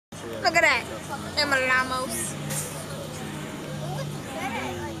Look at that. Emma Lamos.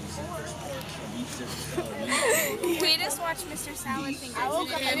 We just watched Mr. Salad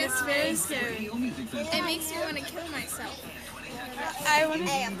Fingers and it's very scary. It makes me want to kill myself. I want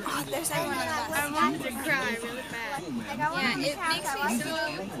to. There's everyone on the bus. I want to cry really bad. Yeah, it makes me so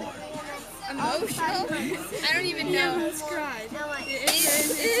emotional. I don't even know. I almost cried. It's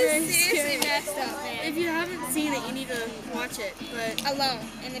seriously messed up, man. If you haven't seen it, you need to watch it. But Alone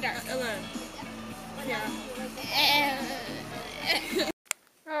in the dark. alone. Yeah.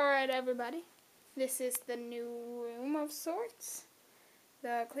 Alright, everybody. This is the new room of sorts.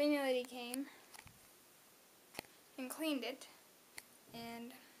 The cleaning lady came and cleaned it.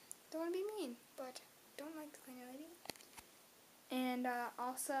 And don't want to be mean, but don't like the cleaning lady. And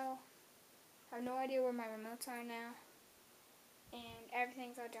also, I have no idea where my remotes are now. And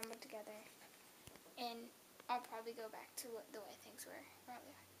everything's all jumbled together. And I'll probably go back to the way things were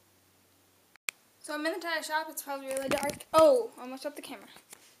earlier. So I'm in the tire shop. It's probably really dark. Oh, almost up the camera.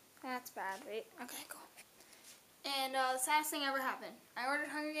 That's bad, right? Okay, cool. And the saddest thing ever happened. I ordered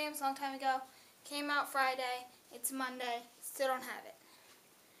Hunger Games a long time ago. Came out Friday. It's Monday. Still don't have it.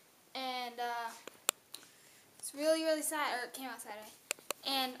 And it's really, really sad. Or it came out Saturday.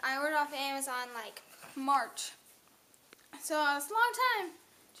 And I ordered off of Amazon like March. So it's a long time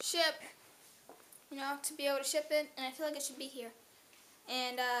to ship. You know, to be able to ship it. And I feel like it should be here.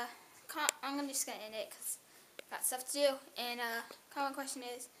 And I'm just going to end it because I've got stuff to do. And common question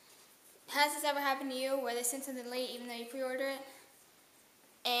is, has this ever happened to you where they send something late even though you pre-order it?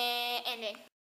 And ending.